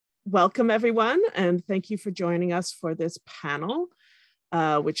welcome everyone, and thank you for joining us for this panel,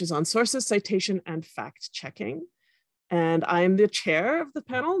 which is on sources, citation, and fact checking. And I am the chair of the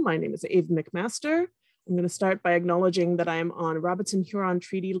panel. My name is Aven McMaster. I'm going to start by acknowledging that I am on Robinson-Huron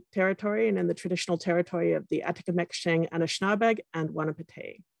Treaty territory and in the traditional territory of the Atikamekw, Anishinaabeg, and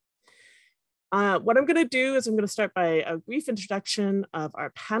Wahnapitae. What I'm going to do is I'm going to start by a brief introduction of our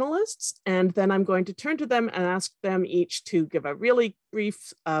panelists, and then I'm going to turn to them and ask them each to give a really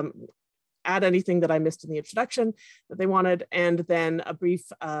brief, add anything that I missed in the introduction that they wanted, and then a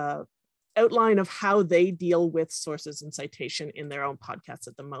brief outline of how they deal with sources and citation in their own podcasts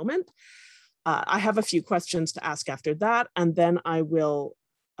at the moment. I have a few questions to ask after that, and then I will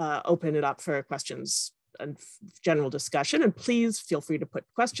open it up for questions and general discussion. And please feel free to put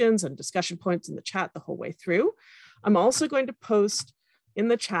questions and discussion points in the chat the whole way through. I'm also going to post in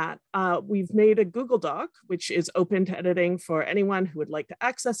the chat, we've made a Google Doc, which is open to editing for anyone who would like to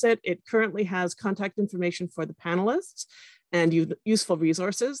access it. It currently has contact information for the panelists and useful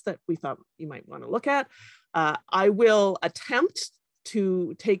resources that we thought you might want to look at. I will attempt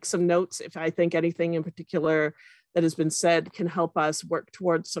to take some notes if I think anything in particular that has been said can help us work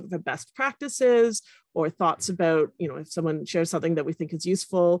towards sort of the best practices or thoughts about, if someone shares something that we think is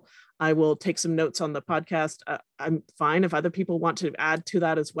useful, I will take some notes on the podcast. I'm fine if other people want to add to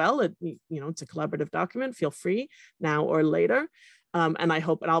that as well. It's a collaborative document, feel free now or later. And I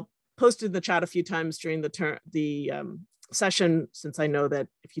hope, and I'll post it in the chat a few times during the session, since I know that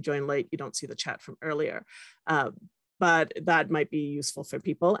if you join late, you don't see the chat from earlier. But that might be useful for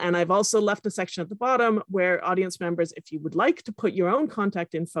people. And I've also left a section at the bottom where audience members, if you would like to put your own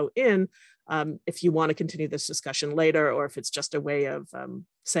contact info in, if you want to continue this discussion later, or if it's just a way of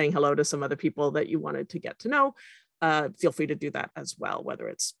saying hello to some other people that you wanted to get to know, feel free to do that as well, whether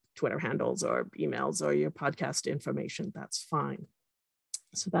it's Twitter handles or emails or your podcast information, that's fine.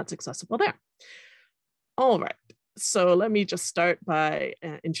 So that's accessible there. All right. So let me just start by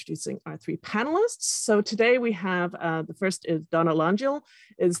introducing our three panelists. So today we have, the first is Donna Langille,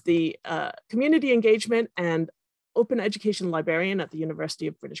 is the Community Engagement and Open Education Librarian at the University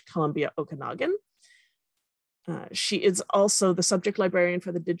of British Columbia, Okanagan. She is also the subject librarian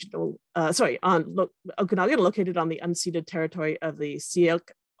for the Okanagan, located on the unceded territory of the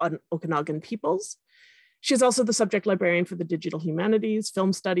Syilx Okanagan peoples. She's also the subject librarian for the digital humanities,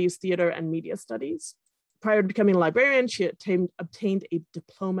 film studies, theater, and media studies. Prior to becoming a librarian, she obtained a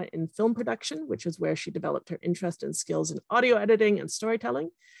diploma in film production, which is where she developed her interest and skills in audio editing and storytelling.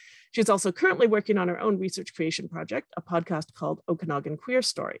 She's also currently working on her own research creation project, a podcast called Okanagan Queer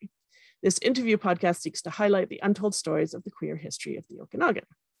Story. This interview podcast seeks to highlight the untold stories of the queer history of the Okanagan.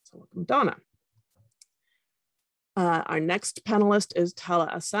 So welcome, Donna. Our next panelist is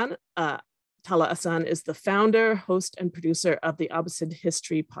Talha Ahsan. Talha Ahsan is the founder, host, and producer of the Opposite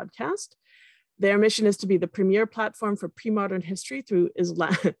History podcast. Their mission is to be the premier platform for pre-modern history through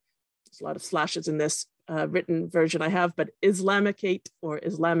Islam. There's a lot of slashes in this written version I have, but Islamicate or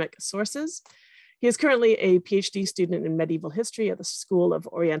Islamic sources. He is currently a PhD student in medieval history at the School of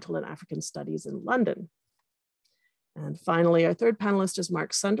Oriental and African Studies in London. And finally, our third panelist is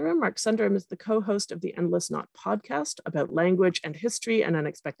Mark Sundaram. Mark Sundaram is the co-host of the Endless Knot podcast about language and history and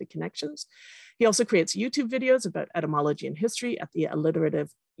unexpected connections. He also creates YouTube videos about etymology and history at the Alliterative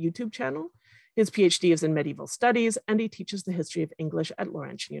YouTube channel. His PhD is in medieval studies, and he teaches the history of English at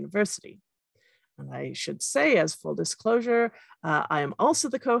Laurentian University. And I should say, as full disclosure, I am also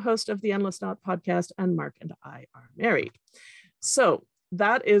the co-host of the Endless Knot podcast, and Mark and I are married. So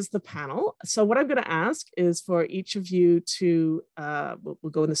that is the panel. So what I'm going to ask is for each of you to,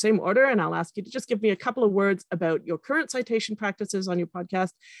 we'll go in the same order, and I'll ask you to just give me a couple of words about your current citation practices on your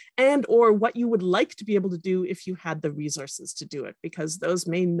podcast and or what you would like to be able to do if you had the resources to do it, because those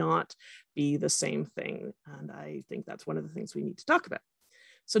may not be the same thing. And I think that's one of the things we need to talk about.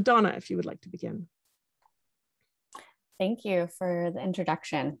 So Donna, if you would like to begin. Thank you for the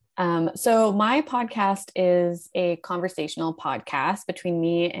introduction. So my podcast is a conversational podcast between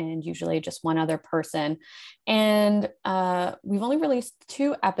me and usually just one other person. And we've only released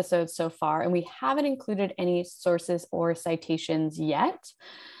 2 episodes so far, and we haven't included any sources or citations yet.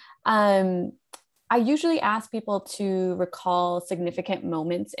 I usually ask people to recall significant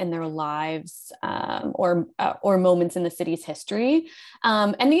moments in their lives or moments in the city's history.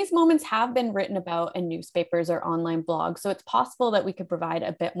 And these moments have been written about in newspapers or online blogs. So it's possible that we could provide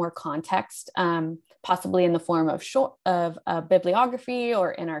a bit more context, possibly in the form of a bibliography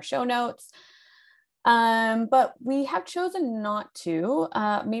or in our show notes. But we have chosen not to,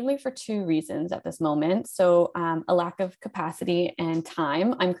 mainly for two reasons at this moment. So a lack of capacity and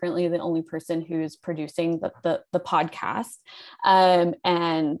time. I'm currently the only person who's producing the podcast.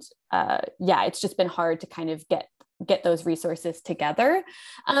 Yeah, it's just been hard to kind of get those resources together.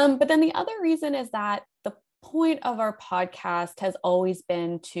 But then the other reason is that the point of our podcast has always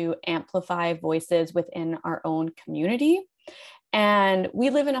been to amplify voices within our own community. And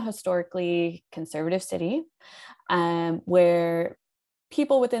we live in a historically conservative city where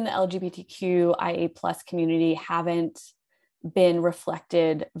people within the LGBTQIA plus community haven't been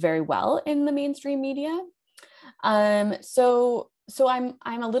reflected very well in the mainstream media. So I'm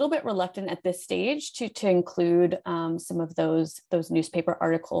a little bit reluctant at this stage to include some of those newspaper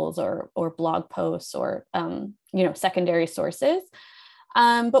articles or blog posts or secondary sources.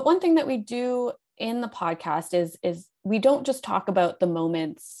 But one thing that we do in the podcast is we don't just talk about the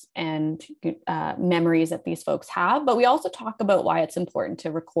moments and memories that these folks have, but we also talk about why it's important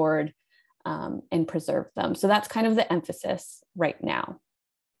to record and preserve them. So that's kind of the emphasis right now.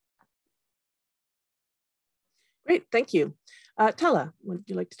 Great, thank you. Talha, would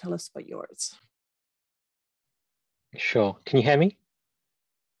you like to tell us about yours? Sure. Can you hear me?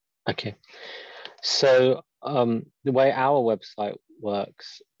 Okay. So the way our website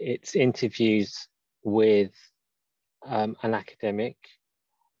works, it's interviews with an academic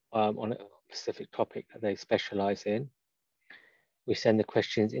on a specific topic that they specialize in. We send the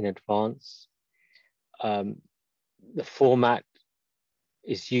questions in advance. The format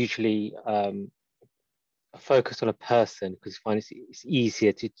is usually focused on a person because I find it's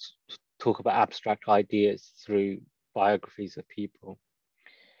easier to talk about abstract ideas through biographies of people.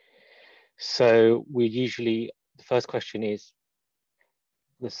 So we usually, the first question is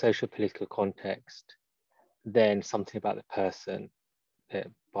the social political context, then something about the person, their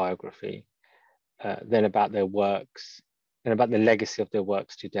biography, then about their works, and about the legacy of their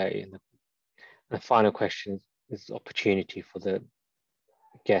works today. And the final question is opportunity for the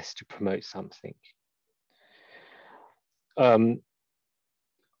guest to promote something.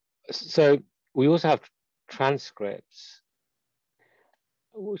 So we also have transcripts,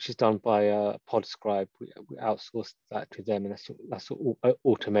 which is done by PodScribe. We outsource that to them, and that's all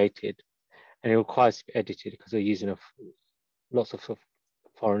automated, and it requires to be edited because they're using lots of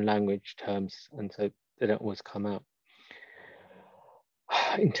foreign language terms, and so they don't always come out.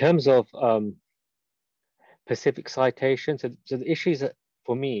 In terms of specific citations, so the issues that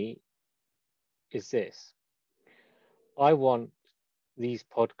for me is this: I want these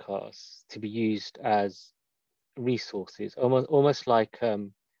podcasts to be used as resources, almost like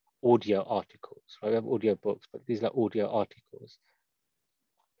audio articles, right? We have audio books, but these are like audio articles,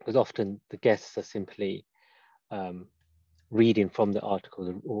 because often the guests are simply reading from the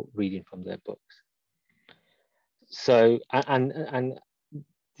articles or reading from their books. So, and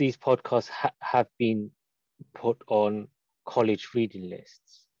these podcasts have been put on college reading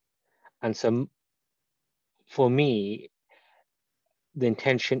lists. And so for me, the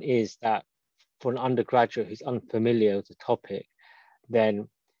intention is that for an undergraduate who's unfamiliar with the topic, then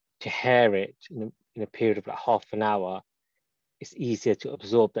to hear it in a period of like half an hour, it's easier to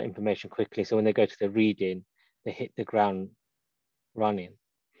absorb that information quickly. So when they go to the reading, they hit the ground running.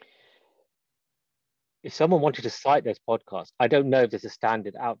 If someone wanted to cite those podcasts, I don't know if there's a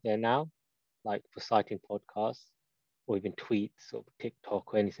standard out there now, like for citing podcasts, or even tweets or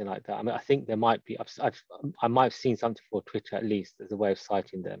TikTok or anything like that. I mean, I think there might be. I might have seen something for Twitter at least as a way of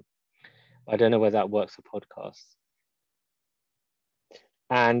citing them. I don't know whether that works for podcasts.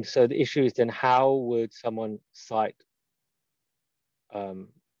 And so the issue is then, how would someone cite a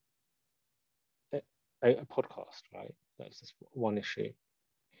podcast, right? That's just one issue.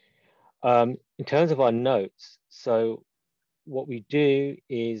 In terms of our notes, so what we do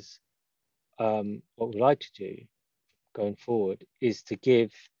is, what we like to do going forward is to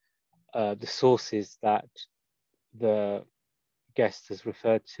give the sources that the guest has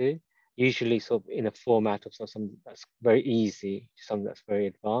referred to, usually sort of in a format of something that's very easy, something that's very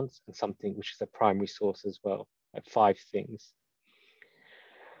advanced, and something which is a primary source as well, like 5 things.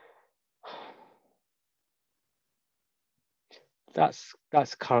 That's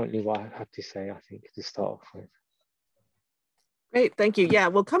currently what I have to say, I think, to start off with. Great, thank you. Yeah,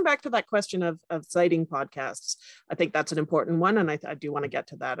 we'll come back to that question of citing podcasts. I think that's an important one, and I do want to get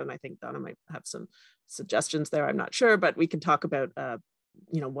to that, and I think Donna might have some suggestions there. I'm not sure, but we can talk about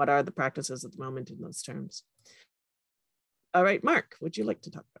what are the practices at the moment in those terms. All right, Mark, would you like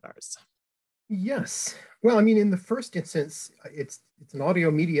to talk about ours? Yes. Well, I mean, in the first instance, it's an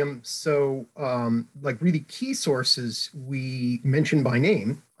audio medium, so like really key sources we mention by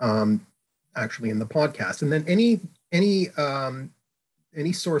name. actually in the podcast. And then any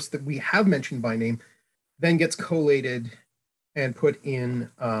source that we have mentioned by name then gets collated and put in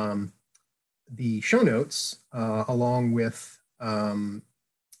the show notes along with a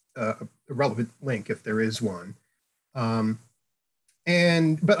relevant link if there is one. But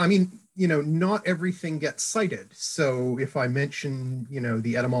I mean, not everything gets cited. So if I mention,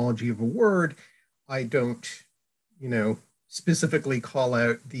 the etymology of a word, I don't, specifically call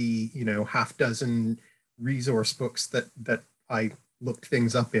out the, half dozen resource books that I looked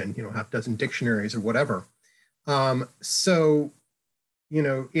things up in, half dozen dictionaries or whatever. So,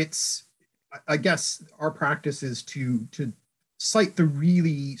 it's, I guess our practice is to cite the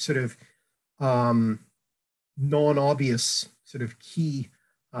really sort of non-obvious sort of key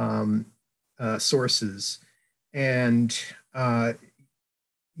sources. And,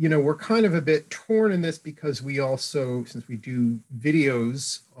 we're kind of a bit torn in this because we also, since we do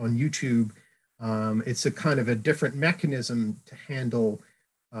videos on YouTube, it's a kind of a different mechanism to handle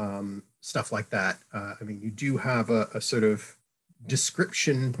stuff like that. I mean, you do have a sort of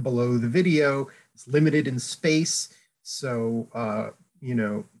description below the video. It's limited in space. So,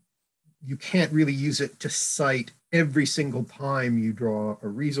 you can't really use it to cite every single time you draw a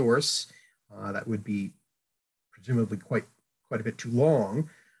resource. That would be presumably quite a bit too long.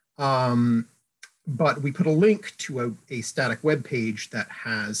 But we put a link to a static web page that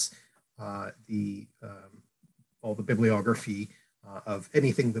has all the bibliography of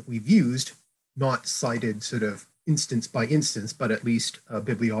anything that we've used, not cited sort of instance by instance, but at least a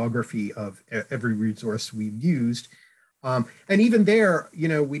bibliography of every resource we've used. And even there,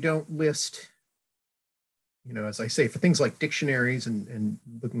 we don't list, as I say, for things like dictionaries and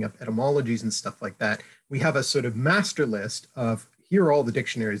looking up etymologies and stuff like that, we have a sort of master list of here are all the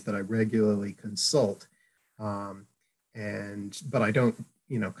dictionaries that I regularly consult. But I don't,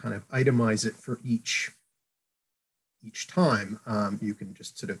 kind of itemize it for each time. You can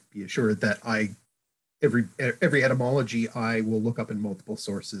just sort of be assured that every etymology I will look up in multiple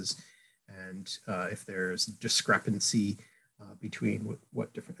sources. And if there's discrepancy between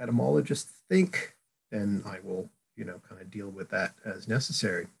what different etymologists think, then I will, kind of deal with that as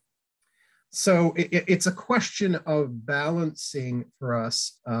necessary. So it's a question of balancing for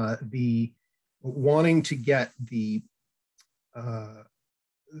us the wanting to get the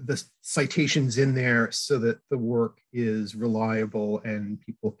citations in there so that the work is reliable and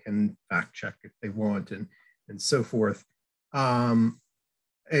people can fact check if they want and so forth. And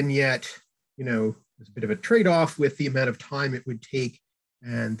yet, there's a bit of a trade-off with the amount of time it would take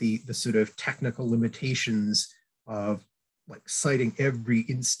and the sort of technical limitations of like citing every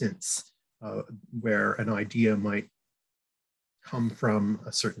instance where an idea might come from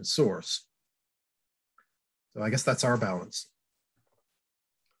a certain source. So I guess that's our balance.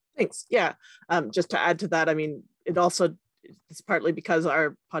 Thanks. Yeah. Just to add to that, I mean, it's partly because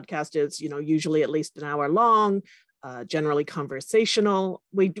our podcast is, usually at least an hour long, generally conversational.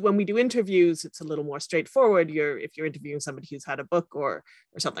 When we do interviews, it's a little more straightforward. If you're interviewing somebody who's had a book or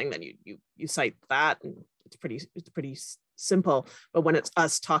something, then you cite that, and it's pretty simple. But when it's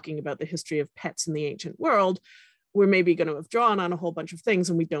us talking about the history of pets in the ancient world, we're maybe going to have drawn on a whole bunch of things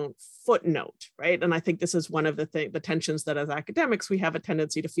and we don't footnote, right? And I think this is one of the tensions that as academics, we have a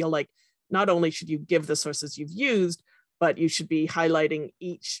tendency to feel like not only should you give the sources you've used, but you should be highlighting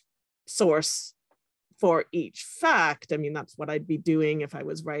each source for each fact. I mean, that's what I'd be doing if I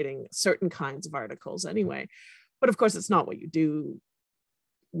was writing certain kinds of articles anyway. But of course, it's not what you do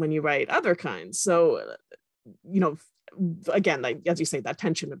when you write other kinds. So, again, like, as you say, that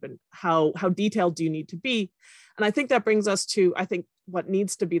tension of how detailed do you need to be? And I think that brings us to, what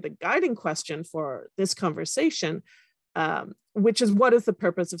needs to be the guiding question for this conversation, which is, what is the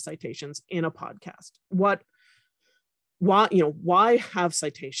purpose of citations in a podcast? Why have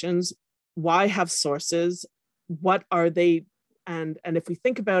citations? Why have sources? What are they? And if we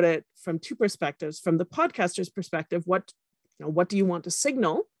think about it from two perspectives, from the podcaster's perspective, what do you want to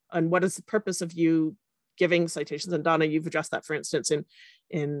signal, and what is the purpose of you giving citations? And Donna, you've addressed that, for instance,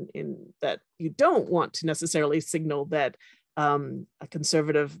 in that you don't want to necessarily signal that a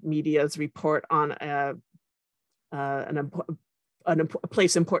conservative media's report on a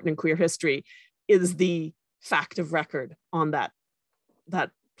place important in queer history is the fact of record on that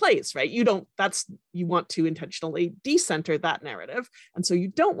place, right? You want to intentionally decenter that narrative, and so you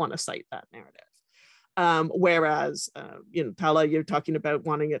don't want to cite that narrative. Whereas, Talha, you're talking about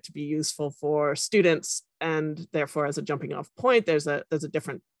wanting it to be useful for students, and therefore, as a jumping off point, there's a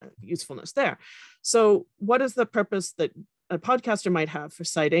different usefulness there. So, what is the purpose that a podcaster might have for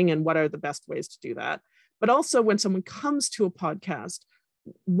citing, and what are the best ways to do that? But also, when someone comes to a podcast,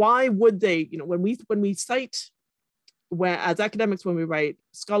 why would they, when we cite, as academics, when we write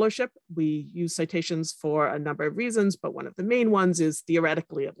scholarship, we use citations for a number of reasons, but one of the main ones is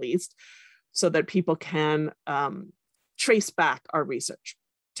theoretically, at least, so that people can trace back our research,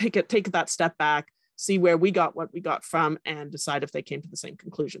 take that step back, see where we got what we got from, and decide if they came to the same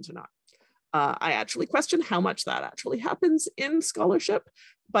conclusions or not. I actually question how much that actually happens in scholarship,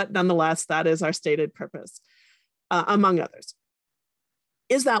 but nonetheless, that is our stated purpose, among others.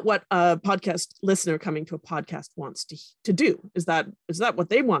 Is that what a podcast listener coming to a podcast wants to do? Is that what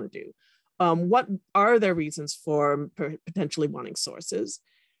they want to do? What are their reasons for potentially wanting sources?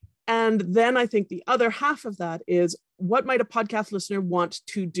 And then I think the other half of that is, what might a podcast listener want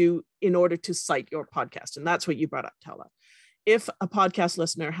to do in order to cite your podcast? And that's what you brought up, Talha. If a podcast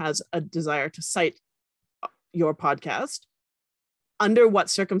listener has a desire to cite your podcast, under what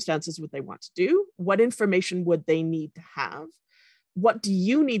circumstances would they want to do? What information would they need to have? What do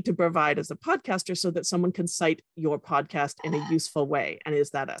you need to provide as a podcaster so that someone can cite your podcast in a useful way? And is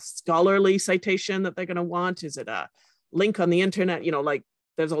that a scholarly citation that they're going to want? Is it a link on the internet? Like,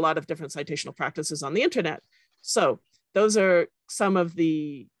 there's a lot of different citational practices on the internet. So those are some of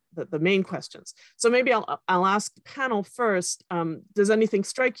the main questions. So maybe I'll ask the panel first. Does anything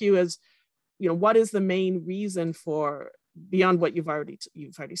strike you as, what is the main reason for, beyond what you've already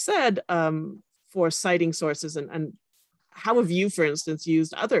said, for citing sources, and how have you, for instance,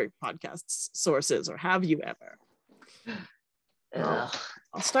 used other podcasts sources, or have you ever?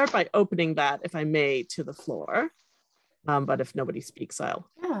 I'll start by opening that, if I may, to the floor. But if nobody speaks, I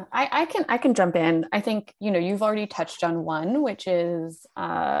can jump in. I think, you've already touched on one, which is,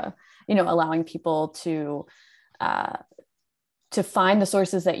 allowing people to find the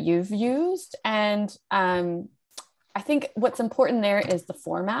sources that you've used. And I think what's important there is the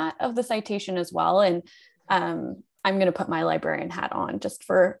format of the citation as well. And I'm going to put my librarian hat on just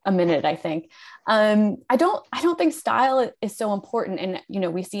for a minute, I think. I don't think style is so important. And,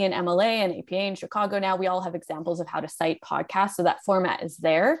 we see in MLA and APA in Chicago now, we all have examples of how to cite podcasts. So that format is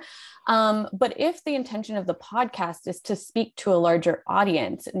there. But if the intention of the podcast is to speak to a larger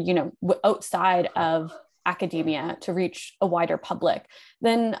audience, outside of academia, to reach a wider public,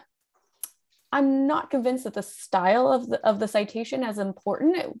 then I'm not convinced that the style of the citation is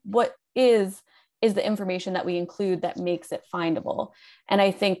important. What is the information that we include that makes it findable. And I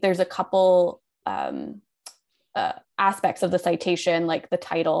think there's a couple aspects of the citation, like the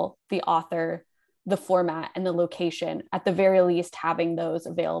title, the author, the format, and the location, at the very least having those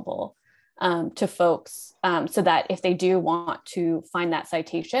available to folks, so that if they do want to find that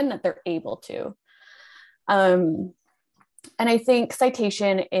citation, that they're able to. And I think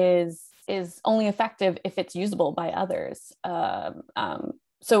citation is only effective if it's usable by others.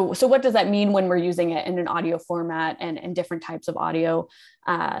 So what does that mean when we're using it in an audio format and different types of audio,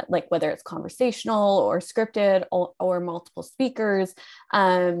 like whether it's conversational or scripted or multiple speakers?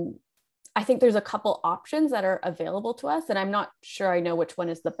 I think there's a couple options that are available to us, and I'm not sure I know which one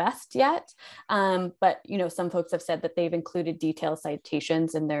is the best yet. But some folks have said that they've included detailed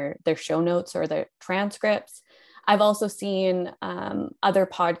citations in their show notes or their transcripts. I've also seen other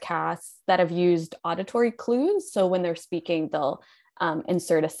podcasts that have used auditory clues. So when they're speaking, they'll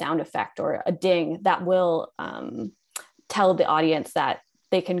insert a sound effect or a ding that will tell the audience that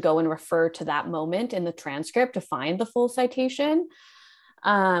they can go and refer to that moment in the transcript to find the full citation.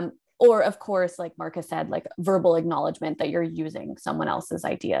 Or of course, like Marcus said, like verbal acknowledgement that you're using someone else's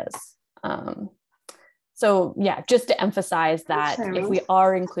ideas. So yeah, just to emphasize that if we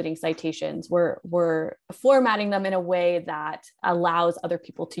are including citations, we're formatting them in a way that allows other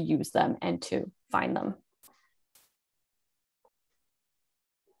people to use them and to find them.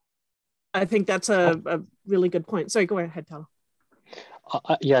 I think that's a really good point. Sorry, go ahead, Talha.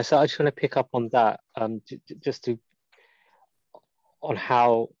 Yeah, so I just want to pick up on that, on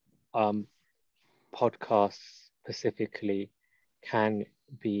how podcasts specifically can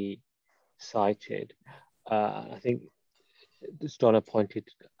be cited. I think, as Donna pointed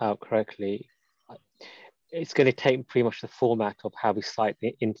out correctly, it's going to take pretty much the format of how we cite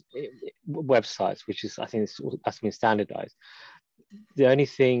in websites, which is, I think, that's been standardized. The only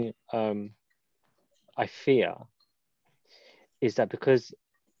thing I fear is that because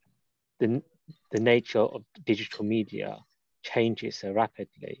the nature of digital media changes so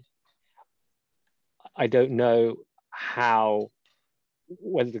rapidly, I don't know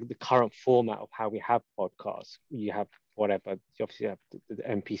whether the current format of how we have podcasts, you have whatever, you obviously have the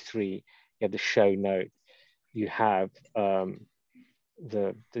MP3, you have the show note, you have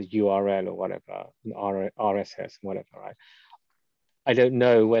the URL or whatever, RSS, whatever, right? I don't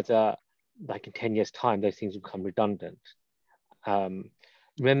know whether, like in 10 years' time, those things will become redundant.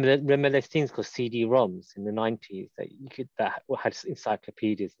 remember those things called CD-ROMs in the 90s that had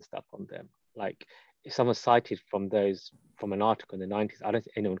encyclopedias and stuff on them. Like if someone cited from an article in the 90s, I don't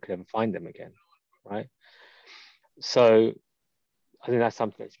think anyone could ever find them again, right? So I think that's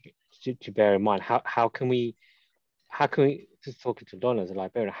something to bear in mind. How can we, just talking to Donna as a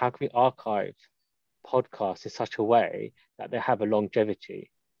librarian, how can we archive podcasts in such a way that they have a longevity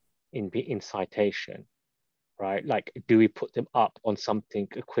in citation, right? Like, do we put them up on something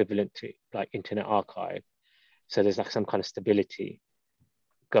equivalent to like Internet Archive, so there's like some kind of stability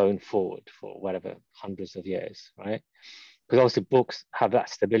going forward for whatever hundreds of years, right? Because obviously books have that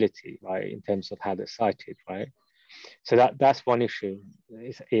stability, right, in terms of how they're cited, right? So that's one issue.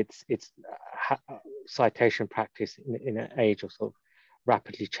 It's citation practice in an age of sort of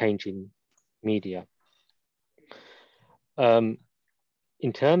rapidly changing media. In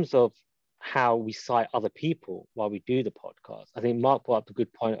terms of how we cite other people while we do the podcast, I think Mark brought up a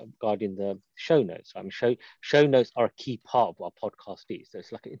good point regarding the show notes. I mean, show notes are a key part of what a podcast is. So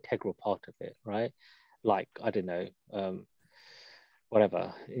it's like an integral part of it, right? Like, I don't know,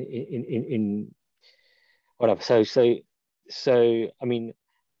 whatever, in whatever. So I mean,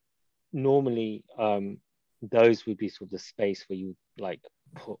 normally those would be sort of the space where you like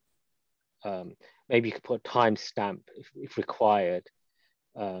put, maybe you could put a timestamp if required,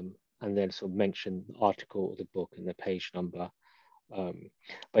 and then sort of mention the article or the book and the page number. But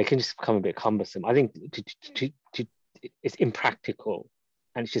it can just become a bit cumbersome. I think it's impractical,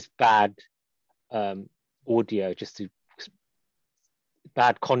 and it's just bad audio,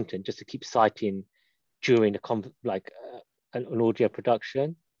 bad content, just to keep citing during an audio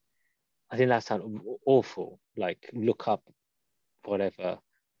production. I think that sounds awful. Like, look up whatever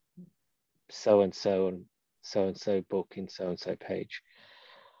so and so book in so and so page.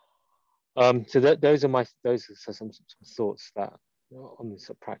 So those are some thoughts that on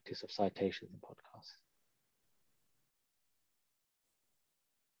the practice of citations and podcasts.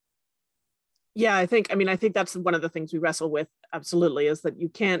 Yeah, I think that's one of the things we wrestle with, absolutely, is that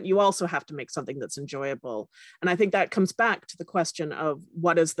you also have to make something that's enjoyable. And I think that comes back to the question of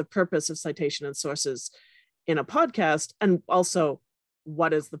what is the purpose of citation and sources in a podcast, and also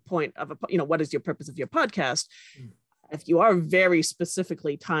what is the point of what is your purpose of your podcast? If you are very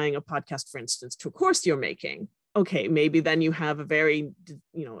specifically tying a podcast, for instance, to a course you're making, okay, maybe then you have a very,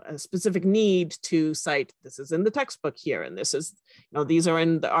 a specific need to cite, this is in the textbook here, and this is, these are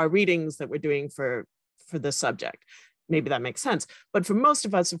in our readings that we're doing for this subject. Maybe that makes sense. But for most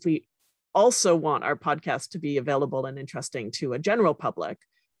of us, if we also want our podcast to be available and interesting to a general public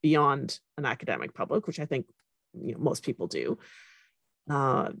beyond an academic public, which I think most people do,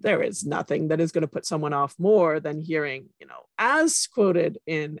 there is nothing that is going to put someone off more than hearing, as quoted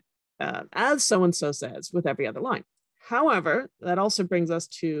in, as so-and-so says, with every other line. However, that also brings us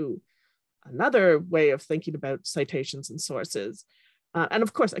to another way of thinking about citations and sources. And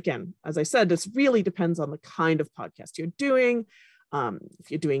of course, again, as I said, this really depends on the kind of podcast you're doing. If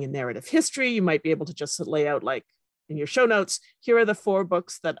you're doing a narrative history, you might be able to just lay out, like in your show notes, here are the 4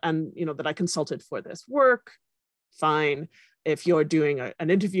 books that I consulted for this work. Fine. If you're doing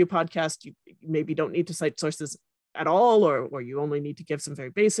an interview podcast, you maybe don't need to cite sources at all, or you only need to give some very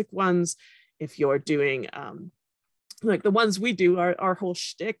basic ones. If you're doing like the ones we do, our whole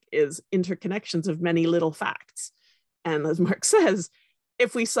shtick is interconnections of many little facts. And as Mark says,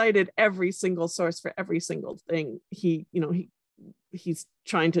 if we cited every single source for every single thing, he's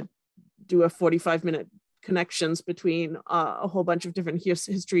trying to do a 45-minute connections between a whole bunch of different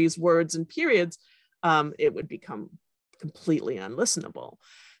histories, words, and periods, it would become completely unlistenable.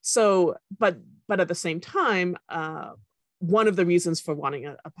 So, but at the same time, one of the reasons for wanting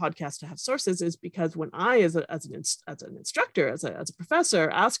a podcast to have sources is because when I, as an instructor, as a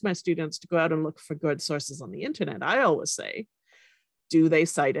professor, ask my students to go out and look for good sources on the internet, I always say, do they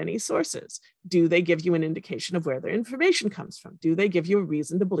cite any sources? Do they give you an indication of where their information comes from? Do they give you a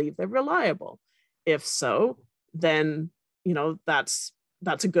reason to believe they're reliable? If so, then that's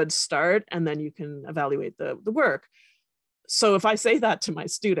a good start, and then you can evaluate the work. So if I say that to my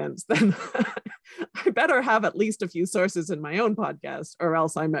students, then I better have at least a few sources in my own podcast, or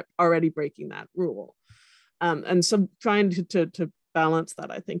else I'm already breaking that rule. And so trying to balance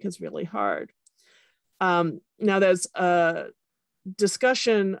that, I think, is really hard. Now there's a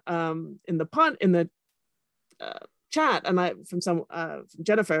discussion in the chat, and from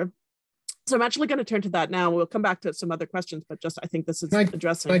Jennifer. So I'm actually going to turn to that now. We'll come back to some other questions, but I think this is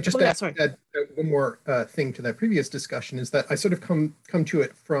addressing. Can I just add one more thing to that previous discussion, is that I sort of come to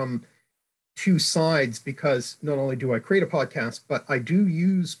it from 2 sides, because not only do I create a podcast, but I do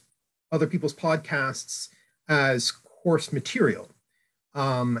use other people's podcasts as course material.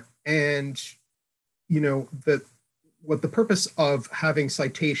 And, what the purpose of having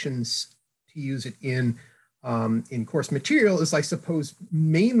citations to use it in course material is, I suppose,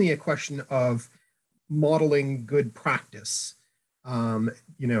 mainly a question of modeling good practice.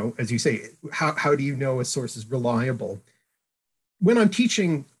 As you say, how do you know a source is reliable? When I'm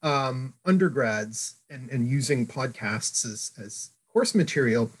teaching undergrads and using podcasts as course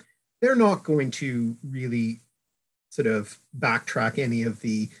material, they're not going to really sort of backtrack any of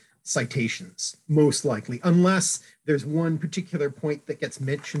the citations, most likely, unless there's one particular point that gets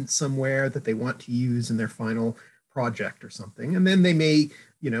mentioned somewhere that they want to use in their final project or something. And then they may,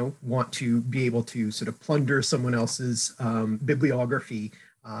 want to be able to sort of plunder someone else's bibliography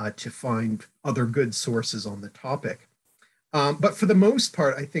to find other good sources on the topic. But for the most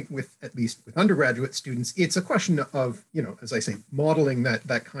part, I think at least with undergraduate students, it's a question of, as I say, modeling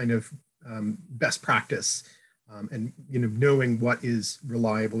that kind of best practice and, knowing what is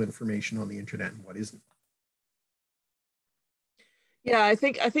reliable information on the internet and what isn't. Yeah, I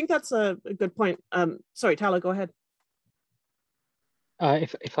think that's a good point. Sorry, Talha, go ahead.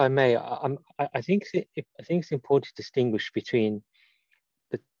 If I may, I think it's important to distinguish between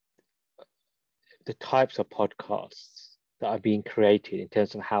the types of podcasts that are being created in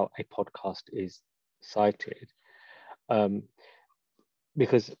terms of how a podcast is cited,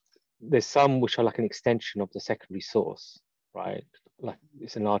 because there's some which are like an extension of the secondary source, right? Like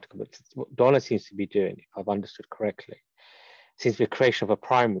it's an article, but what Donna seems to be doing, if I've understood correctly, seems to be a creation of a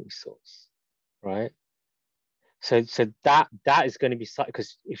primary source, right? So that is going to be,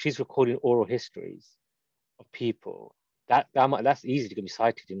 because if she's recording oral histories of people, that's easily going to be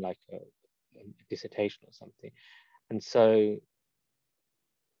cited in like a dissertation or something. And so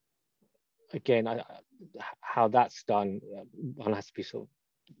again, how that's done, one has to be sort of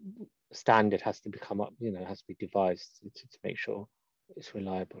standard, has to become up, has to be devised to make sure it's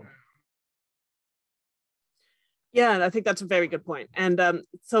reliable. Yeah, and I think that's a very good point. And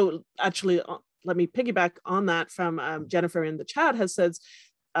so actually, let me piggyback on that from Jennifer in the chat has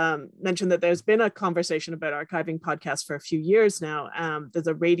mentioned that there's been a conversation about archiving podcasts for a few years now. There's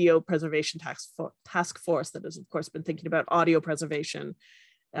a radio preservation task force that has, of course, been thinking about audio preservation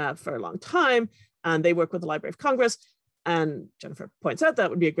for a long time. And they work with the Library of Congress. And Jennifer points out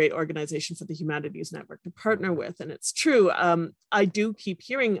that would be a great organization for the Humanities Network to partner with. And it's true. I do keep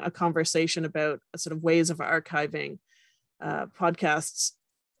hearing a conversation about sort of ways of archiving podcasts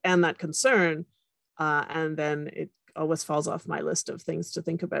and that concern. And then it always falls off my list of things to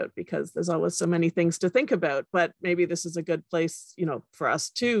think about because there's always so many things to think about. But maybe this is a good place, for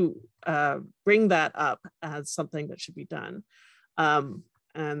us to bring that up as something that should be done. And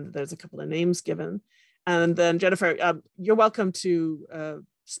there's a couple of names given. And then Jennifer, you're welcome to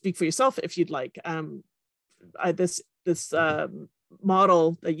speak for yourself if you'd like. This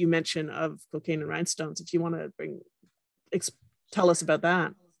model that you mentioned of cocaine and rhinestones, if you want to tell us about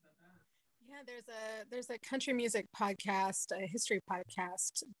that. Yeah, there's a country music podcast, a history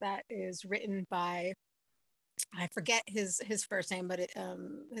podcast that is written by, I forget his first name, but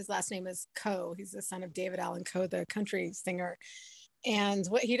his last name is Coe. He's the son of David Allan Coe, the country singer. And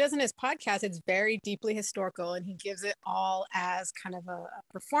what he does in his podcast, it's very deeply historical, and he gives it all as kind of a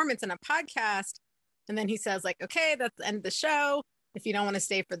performance in a podcast. And then he says, like, okay, that's the end of the show. If you don't want to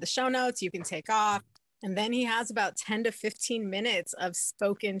stay for the show notes, you can take off. And then he has about 10 to 15 minutes of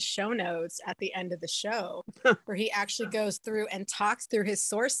spoken show notes at the end of the show, where he actually goes through and talks through his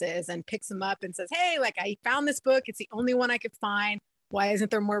sources and picks them up and says, hey, like, I found this book. It's the only one I could find. Why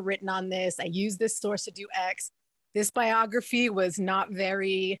isn't there more written on this? I used this source to do X. This biography was not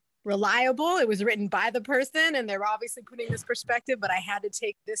very reliable. It was written by the person and they're obviously putting this perspective, but I had to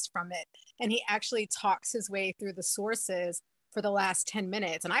take this from it. And he actually talks his way through the sources for the last 10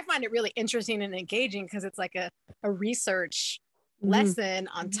 minutes. And I find it really interesting and engaging because it's like a research lesson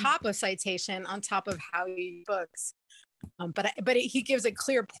on top of citation, on top of how you use books. But he gives a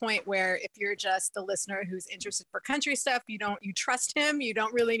clear point where if you're just the listener who's interested for country stuff, you trust him, you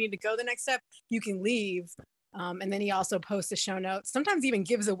don't really need to go the next step, you can leave. And then he also posts the show notes, sometimes even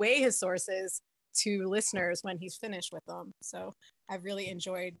gives away his sources to listeners when he's finished with them. So I've really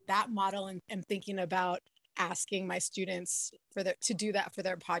enjoyed that model and thinking about asking my students to do that for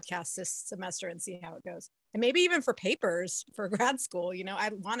their podcast this semester and see how it goes. And maybe even for papers for grad school, I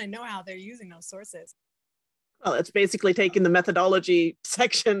want to know how they're using those sources. Well, it's basically taking the methodology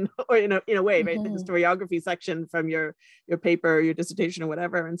section, or in a way, right, the historiography section from your paper, your dissertation, or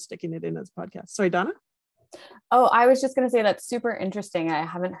whatever, and sticking it in as a podcast. Sorry, Donna? Oh, I was just going to say that's super interesting. I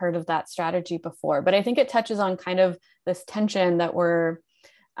haven't heard of that strategy before, but I think it touches on kind of this tension that we're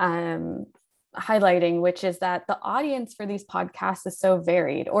highlighting, which is that the audience for these podcasts is so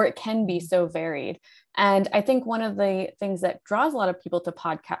varied, or it can be so varied. And I think one of the things that draws a lot of people to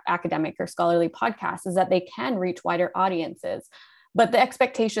academic or scholarly podcasts is that they can reach wider audiences, but the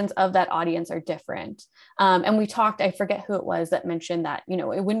expectations of that audience are different. And we talked, I forget who it was that mentioned that, you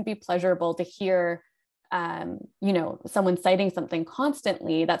know, it wouldn't be pleasurable to hear you know, someone citing something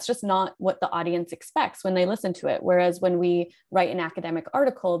constantly. That's just not what the audience expects when they listen to it. Whereas when we write an academic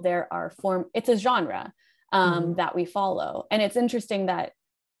article, there are it's a genre that we follow. And it's interesting that,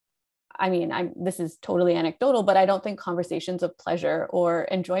 I mean, this is totally anecdotal, but I don't think conversations of pleasure or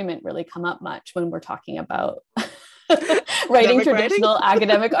enjoyment really come up much when we're talking about writing traditional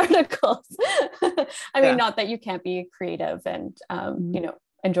academic articles. I mean, not that you can't be creative and, you know,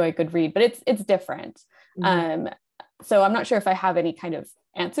 enjoy a good read, but it's different. So I'm not sure if I have any kind of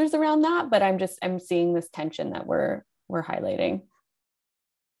answers around that, but I'm seeing this tension that we're highlighting.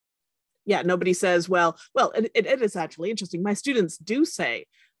 Yeah, nobody says, well, it is actually interesting. My students do say,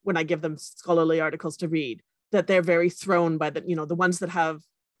 when I give them scholarly articles to read, that they're very thrown by the, you know, the ones that have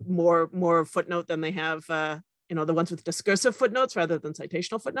more footnote than they have, you know, the ones with discursive footnotes rather than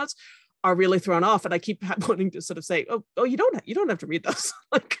citational footnotes are really thrown off. And I keep wanting to sort of say, oh, you don't have to read those.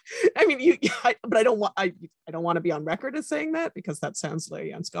 Like, I mean, but I don't want to be on record as saying that, because that sounds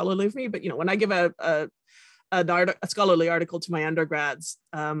like unscholarly of me. But, you know, when I give a scholarly article to my undergrads,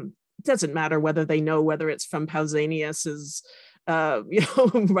 it doesn't matter whether they know whether it's from Pausanias's you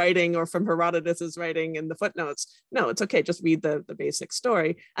know, writing or from Herodotus's writing in the footnotes. No, it's okay. Just read the basic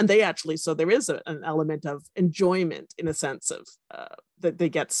story. And they actually, so there is an element of enjoyment in a sense of that they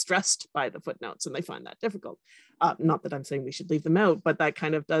get stressed by the footnotes and they find that difficult. Not that I'm saying we should leave them out, but that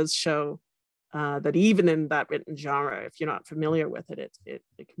kind of does show that even in that written genre, if you're not familiar with it, it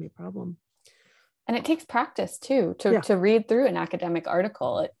can be a problem. And it takes practice too, to read through an academic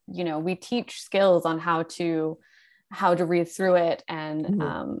article. You know, we teach skills on how to read through it,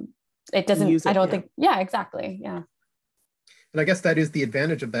 and it doesn't, I don't think, exactly. Yeah. And I guess that is the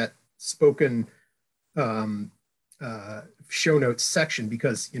advantage of that spoken show notes section,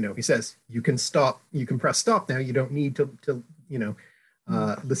 because, you know, he says, you can press stop now. You don't need to you know,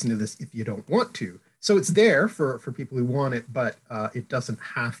 listen to this if you don't want to. So it's there for people who want it, but it doesn't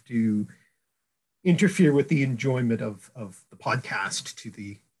have to interfere with the enjoyment of the podcast to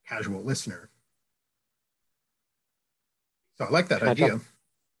the casual listener. So I like that idea.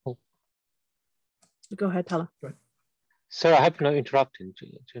 Go ahead, Talha. Go ahead. Sorry, I hope I'm not interrupting.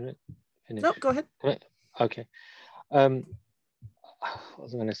 Finish? No, go ahead. Okay. What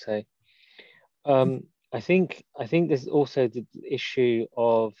was I going to say? I think there's also the issue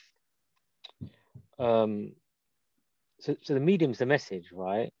of so the medium's the message,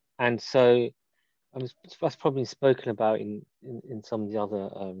 right? And so that's probably spoken about in some of the other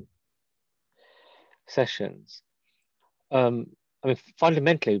sessions. I mean,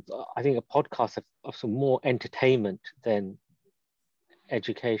 fundamentally, I think a podcast of some more entertainment than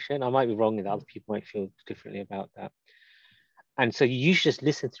education. I might be wrong, and other people might feel differently about that. And so you should just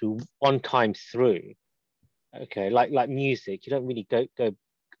listen through one time through. Okay, like music, you don't really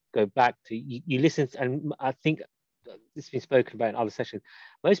go back to. You listen, and I think this has been spoken about in other sessions.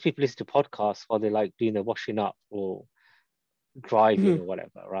 Most people listen to podcasts while they're like doing their washing up or driving or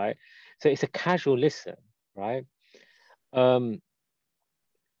whatever, right? So it's a casual listen, right?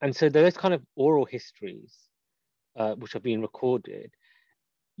 And so those kind of oral histories, which are being recorded,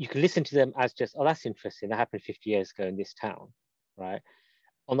 you can listen to them as just, oh, that's interesting. That happened 50 years ago in this town, right?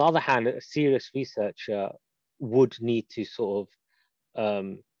 On the other hand, a serious researcher would need to sort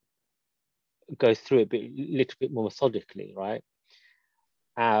of go through it a little bit more methodically, right?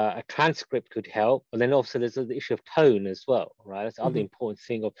 A transcript could help, but then also there's the issue of tone as well, right? That's the other important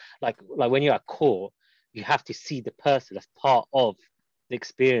thing of like when you're at court, you have to see the person as part of the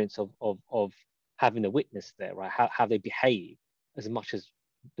experience of having a witness there, right? How they behave as much as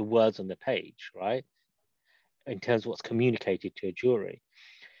the words on the page, right? In terms of what's communicated to a jury.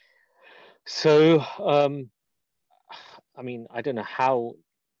 So, I mean, I don't know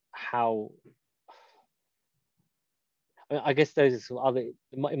how I guess those are some other,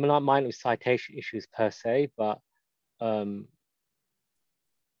 not mine with citation issues per se, but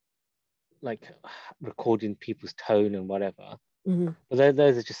like recording people's tone and whatever. But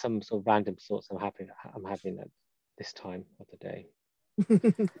those are just some sort of random thoughts I'm having at this time of the day.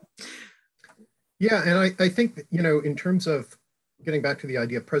 Yeah, and I think, you know, in terms of getting back to the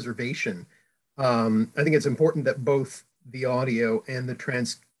idea of preservation, I think it's important that both the audio and the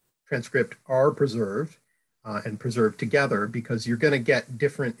transcript are preserved and preserved together, because you're going to get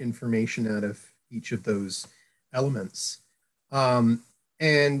different information out of each of those elements.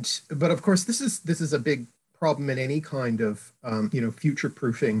 But of course, this is a big problem in any kind of future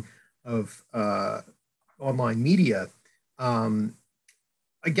proofing of online media.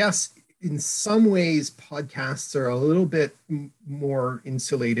 I guess in some ways, podcasts are a little bit more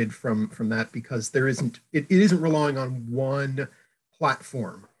insulated from that because it isn't relying on one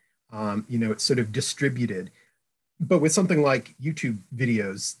platform. It's sort of distributed. But with something like YouTube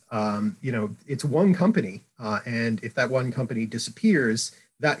videos, it's one company, and if that one company disappears,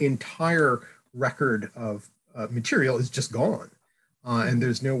 that entire record of material is just gone, and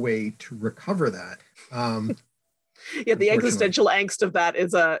there's no way to recover that. Yeah, the existential angst of that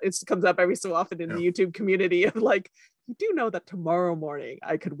is it comes up every so often in the YouTube community of like, you do know that tomorrow morning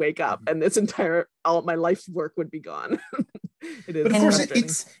I could wake up and all my life's work would be gone. It is, but of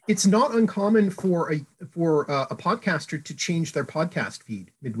course, it's not uncommon for a podcaster to change their podcast feed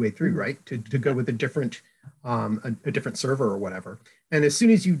midway through, right? To go with a different server or whatever. And as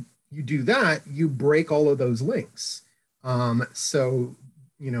soon as you do that, you break all of those links. So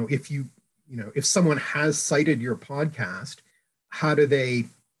if someone has cited your podcast, how do they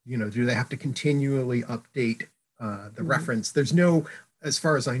have to continually update the reference? There's no, as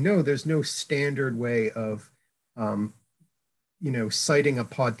far as I know, there's no standard way of citing a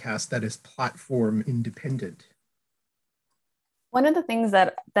podcast that is platform independent. One of the things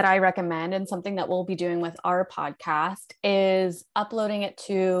that I recommend, and something that we'll be doing with our podcast, is uploading it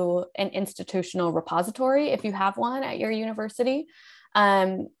to an institutional repository if you have one at your university.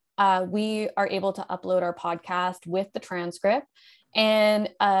 We are able to upload our podcast with the transcript, and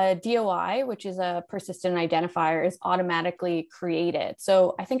DOI, which is a persistent identifier, is automatically created.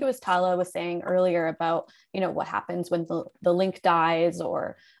 So I think it was Talha was saying earlier about, what happens when the link dies,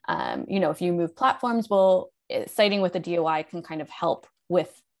 or, if you move platforms, citing with a DOI can kind of help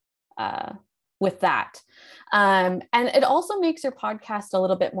with that. And it also makes your podcast a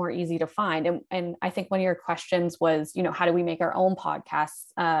little bit more easy to find. And I think one of your questions was, how do we make our own podcasts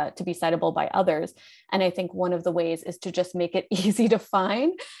to be citable by others? And I think one of the ways is to just make it easy to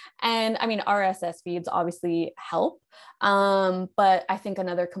find. And I mean, RSS feeds obviously help. But I think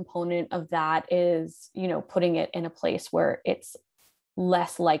another component of that is, putting it in a place where it's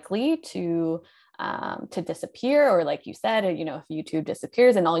less likely to disappear, or like you said, if YouTube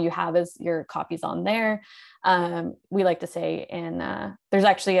disappears and all you have is your copies on there. We like to say there's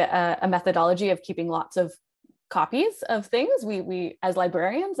actually a methodology of keeping lots of copies of things. We as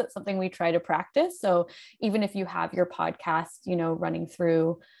librarians, that's something we try to practice. So even if you have your podcast, running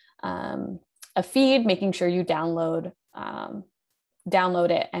through a feed, making sure you download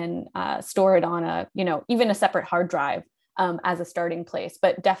it and store it on even a separate hard drive as a starting place,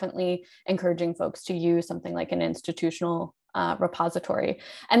 but definitely encouraging folks to use something like an institutional repository.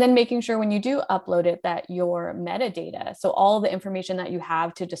 And then making sure when you do upload it that your metadata, so all the information that you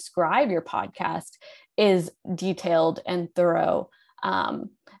have to describe your podcast, is detailed and thorough.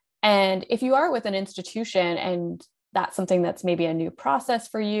 And if you are with an institution and that's something that's maybe a new process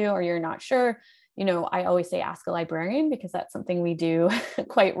for you, or you're not sure, I always say ask a librarian, because that's something we do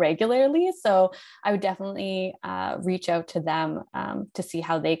quite regularly. So I would definitely reach out to them to see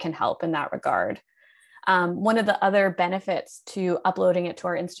how they can help in that regard. One of the other benefits to uploading it to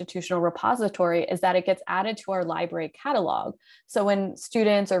our institutional repository is that it gets added to our library catalog. So when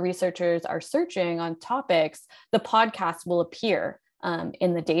students or researchers are searching on topics, the podcast will appear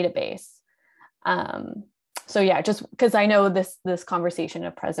in the database. So yeah, just because I know this conversation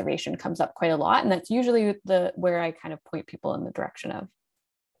of preservation comes up quite a lot, and that's usually where I kind of point people in the direction of.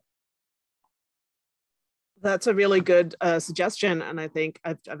 That's a really good suggestion, and I think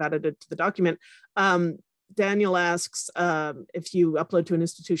I've added it to the document. Daniel asks, if you upload to an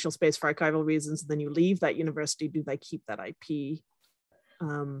institutional space for archival reasons, and then you leave that university, do they keep that IP?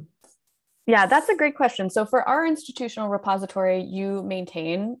 Yeah, that's a great question. So for our institutional repository, you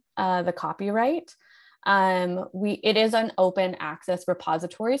maintain the copyright. It is an open access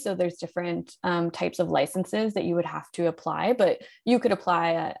repository, so there's different types of licenses that you would have to apply, but you could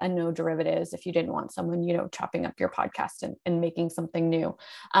apply a no derivatives if you didn't want someone, chopping up your podcast and making something new.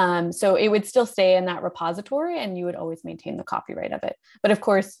 So it would still stay in that repository, and you would always maintain the copyright of it. But of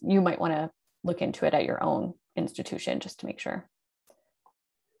course, you might want to look into it at your own institution just to make sure.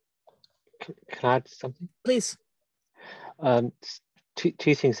 Can I add something? Please.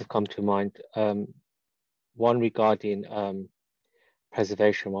 Two things have come to mind. One regarding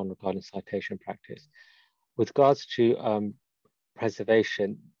preservation, one regarding citation practice. With regards to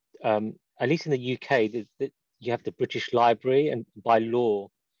preservation, at least in the UK, you have the British Library, and by law,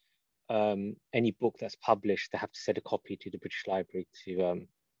 any book that's published, they have to send a copy to the British Library to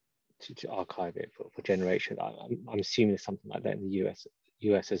archive it for generation. I'm assuming there's something like that in the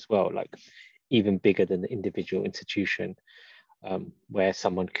US as well, like even bigger than the individual institution, where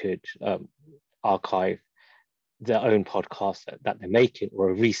someone could archive their own podcast that they're making, or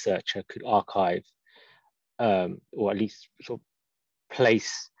a researcher could archive or at least sort of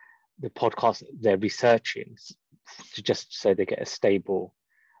place the podcast they're researching to just so they get a stable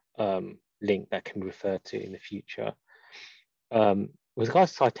link that can refer to in the future. With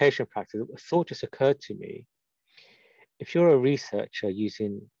regards to citation practice, a thought just occurred to me. If you're a researcher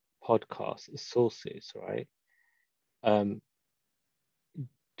using podcasts as sources, right,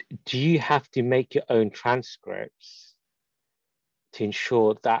 do you have to make your own transcripts to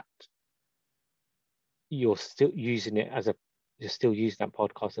ensure that you're still using it as you're still using that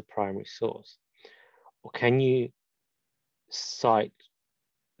podcast as a primary source? Or can you cite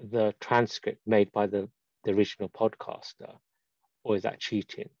the transcript made by the original podcaster? Or is that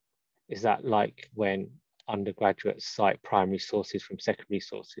cheating? Is that like when undergraduates cite primary sources from secondary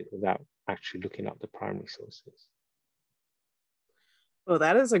sources without actually looking up the primary sources? Well,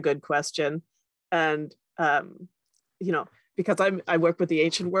 that is a good question. And, you know, because I work with the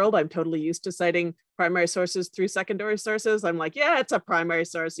ancient world, I'm totally used to citing primary sources through secondary sources. I'm like, yeah, it's a primary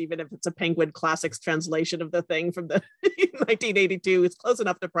source, even if it's a Penguin Classics translation of the thing from the 1982. It's close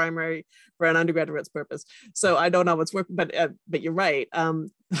enough to primary for an undergraduate's purpose. So I don't know what's working, but you're right.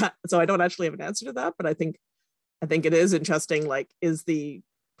 So I don't actually have an answer to that, but I think it is interesting. Like, is the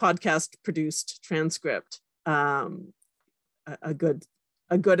podcast produced transcript a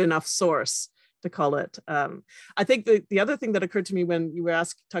good enough source to call it? I think the other thing that occurred to me when you were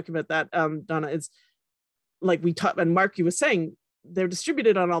talking about that, Donna, is like we talked, and Mark, you were saying they're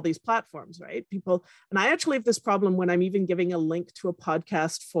distributed on all these platforms, right? People, and I actually have this problem when I'm even giving a link to a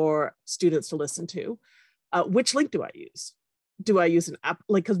podcast for students to listen to. Which link do I use? Do I use an app?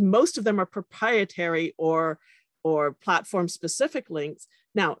 Like, because most of them are proprietary or platform specific links.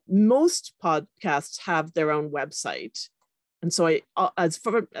 Now, most podcasts have their own website. And so as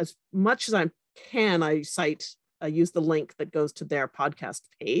much as I can, I use the link that goes to their podcast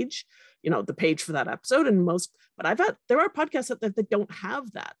page, the page for that episode. And but there are podcasts that don't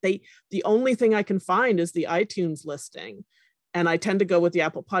have that. The only thing I can find is the iTunes listing. And I tend to go with the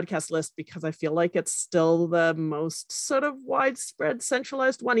Apple Podcast list because I feel like it's still the most sort of widespread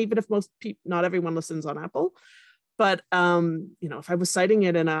centralized one, even if not everyone listens on Apple. But, if I was citing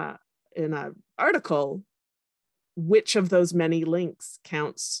it in a article, which of those many links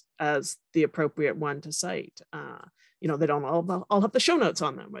counts as the appropriate one to cite? They don't all have the show notes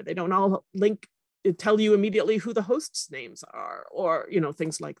on them, or they don't all tell you immediately who the hosts' names are, or,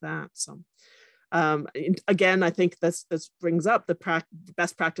 things like that. So again, I think this brings up the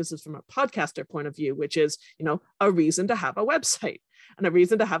best practices from a podcaster point of view, which is, a reason to have a website, and a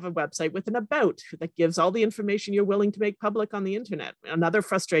reason to have a website with an about that gives all the information you're willing to make public on the internet. Another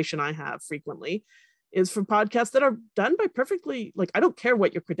frustration I have frequently is for podcasts that are done by perfectly, I don't care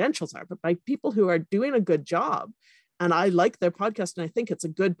what your credentials are, but by people who are doing a good job. And I like their podcast, and I think it's a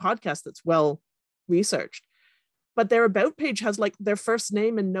good podcast that's well researched. But their about page has their first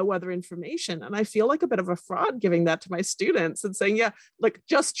name and no other information. And I feel like a bit of a fraud giving that to my students and saying, yeah,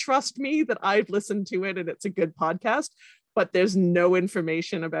 just trust me that I've listened to it and it's a good podcast, but there's no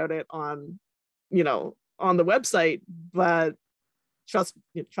information about it on the website, but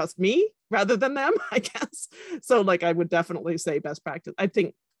trust me rather than them, I guess. So I would definitely say best practice. I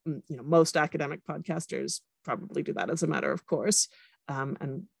think, most academic podcasters probably do that as a matter of course,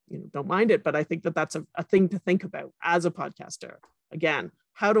 and don't mind it. But I think that that's a thing to think about as a podcaster. Again,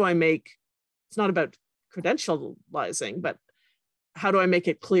 how do I it's not about credentializing, but how do I make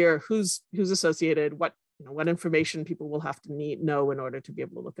it clear who's associated, what information people will have to know in order to be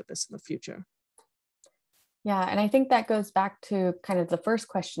able to look at this in the future. Yeah, and I think that goes back to kind of the first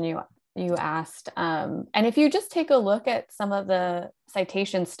question you asked. And if you just take a look at some of the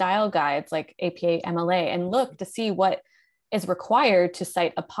citation style guides like APA MLA and look to see what is required to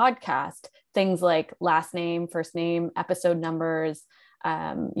cite a podcast, things like last name, first name, episode numbers,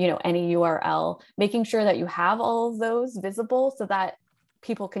 any URL, making sure that you have all of those visible so that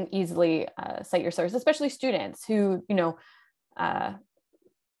people can easily cite your source, especially students who,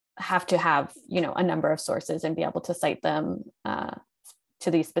 have to have, a number of sources and be able to cite them to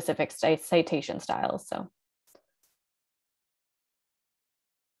these specific citation styles. So.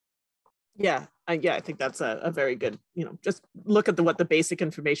 Yeah, I think that's a very good, just look at what the basic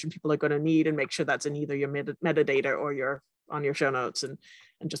information people are going to need and make sure that's in either your metadata or on your show notes, and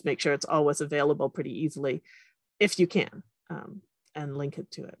just make sure it's always available pretty easily if you can, and link it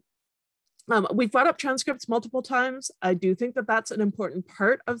to it. We've brought up transcripts multiple times. I do think that that's an important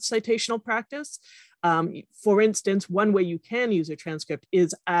part of citational practice. For instance, one way you can use your transcript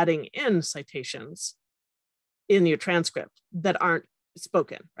is adding in citations in your transcript that aren't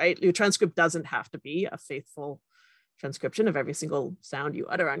spoken, right? Your transcript doesn't have to be a faithful transcription of every single sound you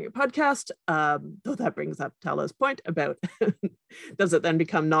utter on your podcast, though that brings up Talha's point about does it then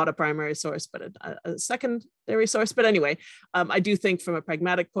become not a primary source, but a secondary source? But anyway, I do think from a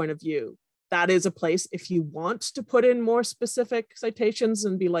pragmatic point of view, that is a place if you want to put in more specific citations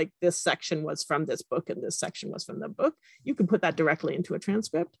and be like, this section was from this book and this section was from the book, you can put that directly into a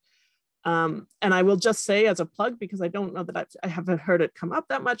transcript. And I will just say as a plug, because I don't know that I haven't heard it come up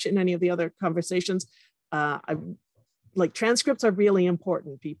that much in any of the other conversations, like transcripts are really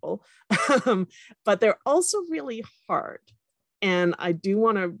important, people, but they're also really hard. And I do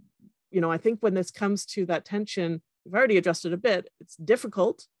want to, I think when this comes to that tension, we've already addressed it a bit. It's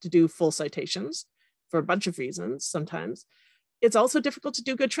difficult to do full citations for a bunch of reasons. Sometimes it's also difficult to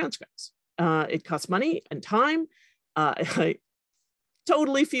do good transcripts. It costs money and time. I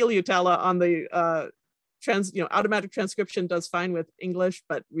totally feel you, Talha, on the automatic transcription does fine with English,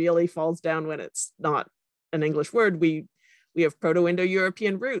 but really falls down when it's not an English word. We have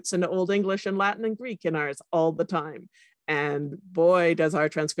Proto-Indo-European roots and Old English and Latin and Greek in ours all the time. And boy, does our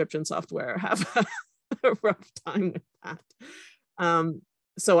transcription software have a rough time with that.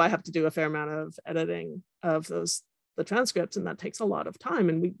 So I have to do a fair amount of editing of the transcripts, and that takes a lot of time.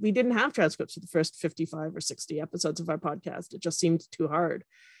 And we didn't have transcripts for the first 55 or 60 episodes of our podcast. It just seemed too hard.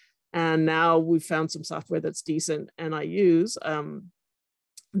 And now we've found some software that's decent and I use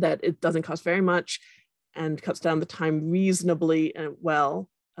that it doesn't cost very much and cuts down the time reasonably well.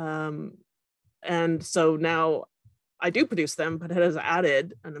 And so now I do produce them, but it has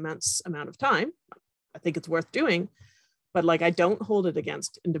added an immense amount of time. I think it's worth doing, but like, I don't hold it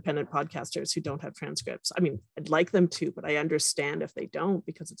against independent podcasters who don't have transcripts. I mean, I'd like them to, but I understand if they don't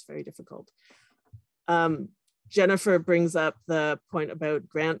because it's very difficult. Jennifer brings up the point about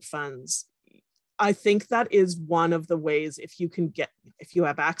grant funds. I think that is one of the ways, if you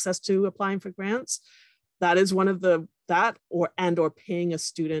have access to applying for grants, that is one of or paying a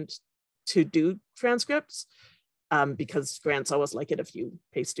student to do transcripts, because grants always like it if you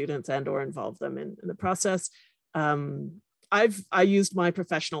pay students and or involve them in the process. I used my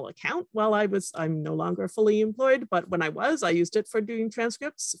professional account while I'm no longer fully employed, but when I used it for doing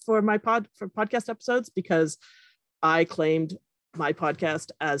transcripts for my podcast episodes, because I claimed my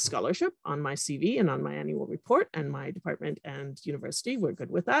podcast as scholarship on my CV and on my annual report, and my department and university were good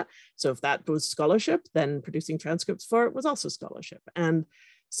with that. So if that was scholarship, then producing transcripts for it was also scholarship. And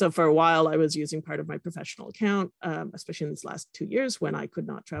so for a while I was using part of my professional account, especially in these last 2 years when I could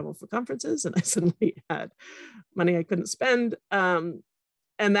not travel for conferences and I suddenly had money I couldn't spend. And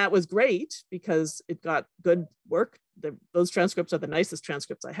that was great because it got good work. Those transcripts are the nicest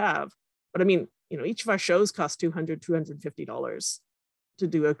transcripts I have. But I mean, each of our shows cost $200, $250 to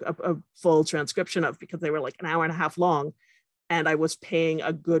do a full transcription of, because they were like an hour and a half long, and I was paying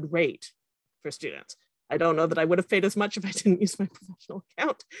a good rate for students. I don't know that I would have paid as much if I didn't use my professional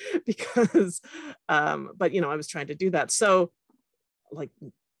account because, but I was trying to do that. So like,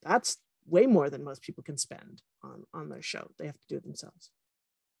 that's way more than most people can spend on their show. They have to do it themselves.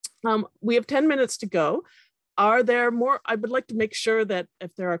 We have 10 minutes to go. Are there more? I would like to make sure that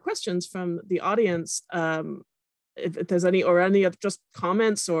if there are questions from the audience, if there's any of just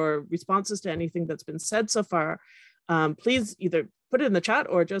comments or responses to anything that's been said so far, please either put it in the chat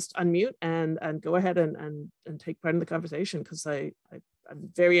or just unmute and go ahead and take part in the conversation, because I'm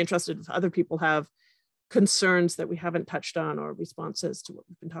very interested if other people have concerns that we haven't touched on or responses to what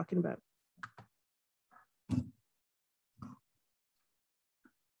we've been talking about.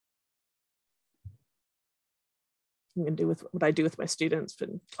 I'm going to do with what I do with my students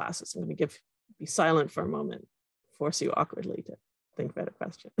in classes. I'm going to be silent for a moment, force you awkwardly to think about a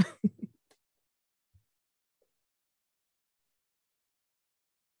question.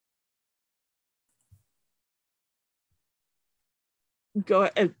 Go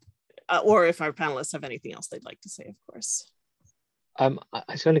ahead, or if our panelists have anything else they'd like to say, of course. I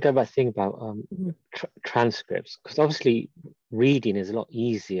just want to go back to think about transcripts, because obviously reading is a lot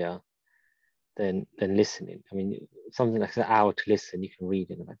easier than listening. I mean, something like an hour to listen, you can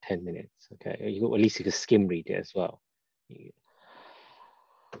read in about 10 minutes. Okay, at least you can skim read it as well.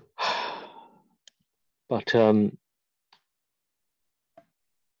 But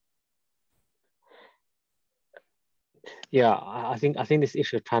yeah, I think this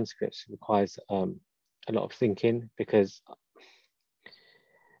issue of transcripts requires a lot of thinking, because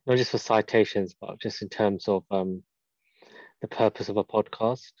not just for citations, but just in terms of the purpose of a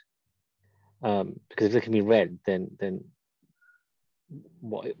podcast. Because if it can be read, then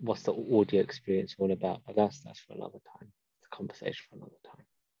what's the audio experience all about. But that's for another time. It's a conversation for another time.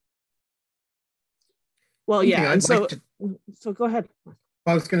 Well, yeah, and so go ahead.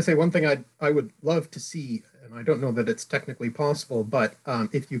 I was going to say one thing I would love to see, and I don't know that it's technically possible, but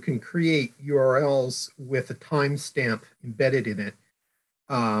if you can create URLs with a timestamp embedded in it,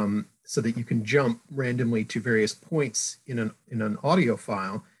 so that you can jump randomly to various points in an audio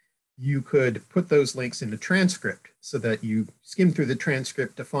file, you could put those links in the transcript so that you skim through the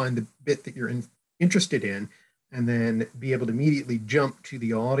transcript to find the bit that you're interested in, and then be able to immediately jump to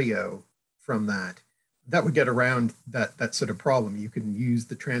the audio from that. That would get around that sort of problem. You can use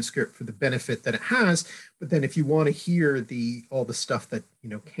the transcript for the benefit that it has, but then if you want to hear all the stuff that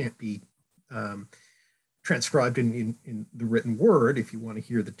can't be transcribed in the written word, if you want to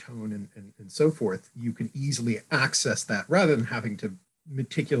hear the tone and so forth, you can easily access that rather than having to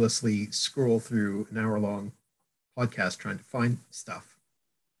meticulously scroll through an hour-long podcast trying to find stuff.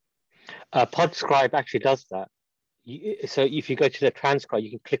 Podscribe actually does that. So if you go to the transcribe,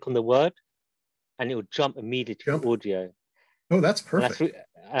 you can click on the word, and it will jump immediately to audio. Oh, that's perfect.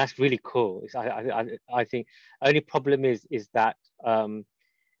 That's really cool. I think only problem is that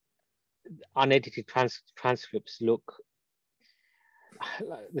unedited transcripts look.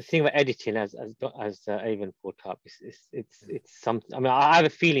 The thing about editing, as Aven brought up, it's something. I mean, I have a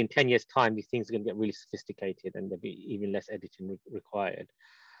feeling 10 years time these things are going to get really sophisticated and there'll be even less editing required.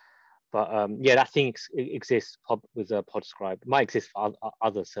 But yeah, that thing exists with Podscribe. It might exist for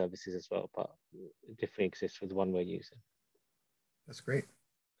other services as well, but it definitely exists for the one we're using. That's great.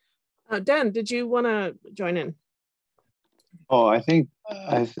 Dan, did you want to join in? Oh, I think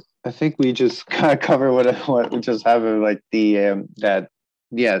we just kind of cover what we just have, like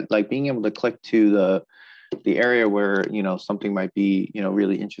like being able to click to the area where something might be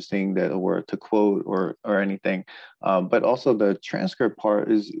really interesting or to quote or anything, but also the transcript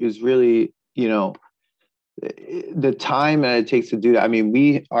part is really the time that it takes to do that. I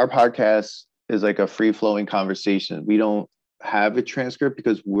mean, our podcast is like a free-flowing conversation. We don't have a transcript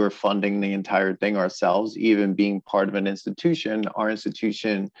because we're funding the entire thing ourselves. Even being part of an institution, our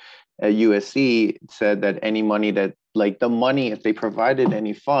institution at USC said that any money that, like the money, if they provided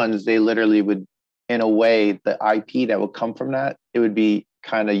any funds, they literally would, in a way, the IP that would come from that, it would be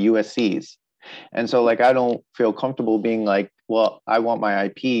kind of USC's. And so like, I don't feel comfortable being like, well, I want my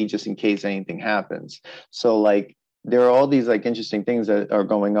IP just in case anything happens. So like, there are all these like interesting things that are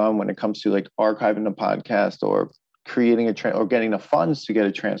going on when it comes to like archiving the podcast or creating or getting the funds to get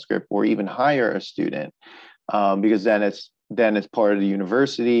a transcript or even hire a student, because then it's part of the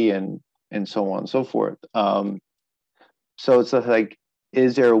university and so on and so forth. So it's like,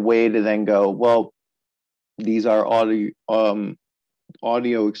 is there a way to then go, well, these are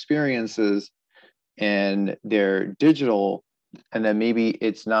audio experiences and they're digital, and then maybe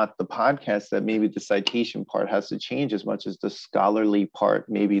it's not the podcast, that maybe the citation part has to change as much as the scholarly part.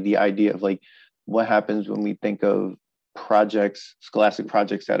 Maybe the idea of like, what happens when we think of scholastic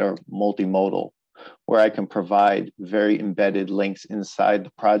projects that are multimodal, where I can provide very embedded links inside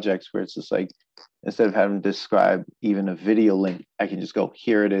the projects, where it's just like, instead of having to describe even a video link, I can just go,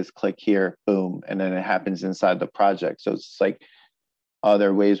 here it is, click here, boom, and then it happens inside the project. So it's like, are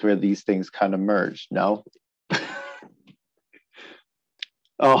there ways where these things kind of merge? No?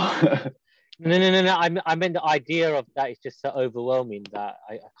 Oh. No. I meant the idea of that is just so overwhelming that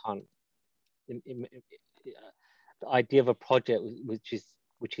I can't. The idea of a project which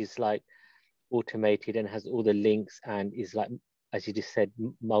is like automated and has all the links and is like, as you just said,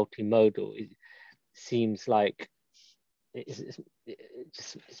 multimodal. It seems like it's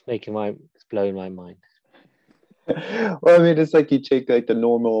blowing my mind. Well, I mean, it's like you take like the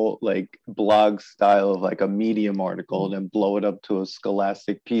normal like blog style of like a Medium article and then blow it up to a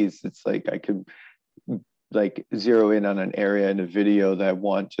scholastic piece. It's like I could like zero in on an area in a video that I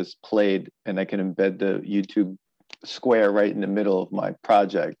want just played, and I can embed the YouTube square right in the middle of my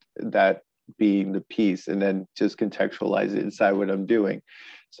project, that being the piece, and then just contextualize it inside what I'm doing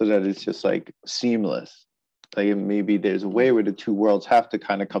so that it's just like seamless. Like maybe there's a way where the two worlds have to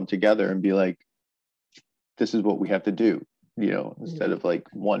kind of come together and be like, this is what we have to do, instead of like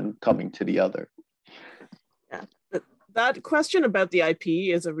one coming to the other. Yeah, that question about the IP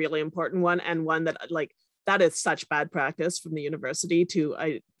is a really important one, and one that like, that is such bad practice from the university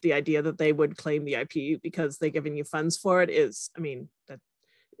to the idea that they would claim the IP because they're giving you funds for it is, I mean, that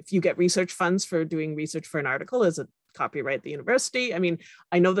if you get research funds for doing research for an article, is it copyright the university? I mean,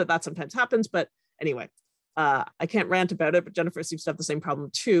 I know that sometimes happens, but anyway, I can't rant about it, but Jennifer seems to have the same problem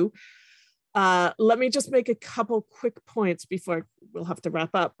too. Let me just make a couple quick points before we'll have to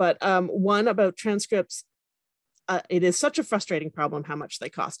wrap up. But one about transcripts. it is such a frustrating problem how much they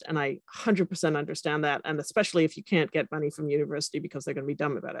cost. And I 100% understand that. And especially if you can't get money from university because they're going to be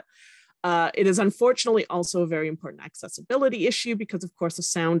dumb about it. It is unfortunately also a very important accessibility issue because, of course, a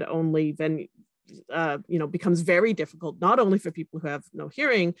sound-only venue becomes very difficult, not only for people who have no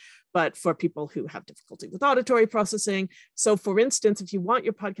hearing, but for people who have difficulty with auditory processing. So for instance, if you want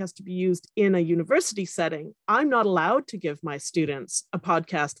your podcast to be used in a university setting, I'm not allowed to give my students a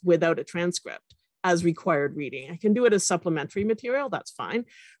podcast without a transcript as required reading. I can do it as supplementary material, that's fine.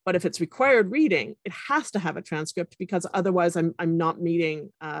 But if it's required reading, it has to have a transcript because otherwise I'm not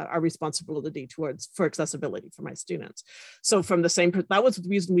meeting our responsibility for accessibility for my students. So from the same, that was the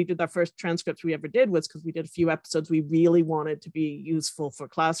reason we did our first transcripts we ever did, was because we did a few episodes we really wanted to be useful for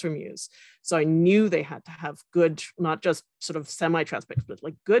classroom use. So I knew they had to have good, not just sort of semi-transcripts, but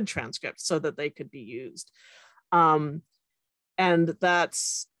like good transcripts so that they could be used. And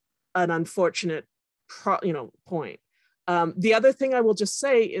that's an unfortunate point. The other thing I will just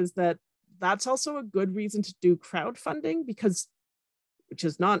say is that that's also a good reason to do crowdfunding, because, which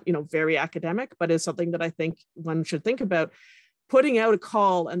is not, very academic, but is something that I think one should think about, putting out a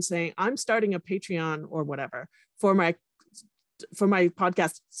call and saying, I'm starting a Patreon or whatever for my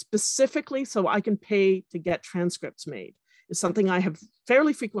podcast specifically so I can pay to get transcripts made, is something I have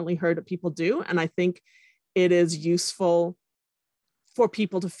fairly frequently heard of people do. And I think it is useful for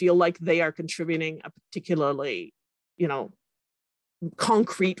people to feel like they are contributing a particularly,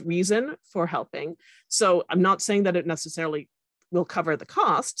 concrete reason for helping. So I'm not saying that it necessarily will cover the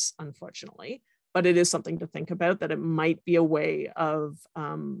costs, unfortunately, but it is something to think about, that it might be a way of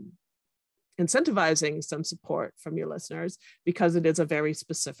incentivizing some support from your listeners, because it is a very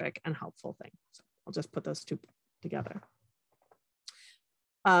specific and helpful thing. So I'll just put those two together.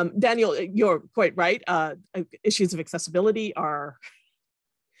 Daniel, you're quite right. Issues of accessibility are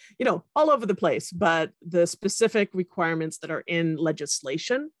all over the place, but the specific requirements that are in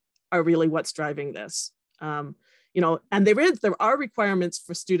legislation are really what's driving this. And there are requirements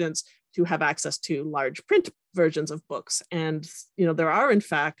for students to have access to large print versions of books. And, there are in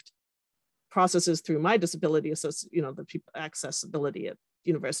fact processes through my disability, the accessibility at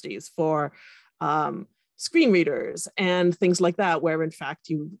universities for screen readers and things like that, where in fact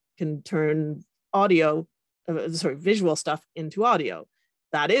you can turn visual stuff into audio.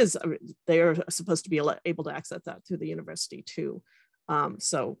 That is, they are supposed to be able to access that through the university too.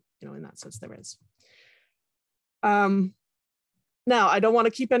 So, in that sense, there is. Now, I don't want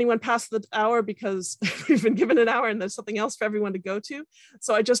to keep anyone past the hour because we've been given an hour and there's something else for everyone to go to.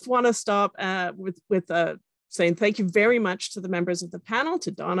 So I just want to stop with saying thank you very much to the members of the panel,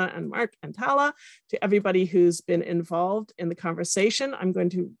 to Donna and Mark and Talha, to everybody who's been involved in the conversation. I'm going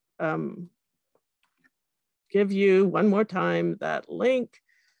to give you one more time that link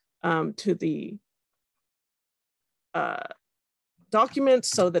to the document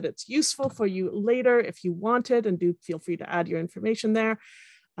so that it's useful for you later if you want it, and do feel free to add your information there.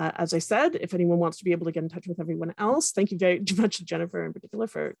 As I said, if anyone wants to be able to get in touch with everyone else, thank you very much to Jennifer in particular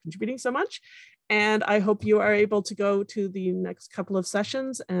for contributing so much. And I hope you are able to go to the next couple of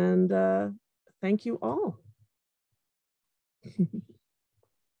sessions, and thank you all.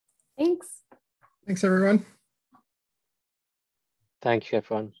 Thanks. Thanks, everyone. Thank you,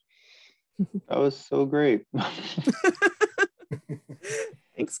 everyone. That was so great.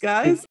 Thanks, guys.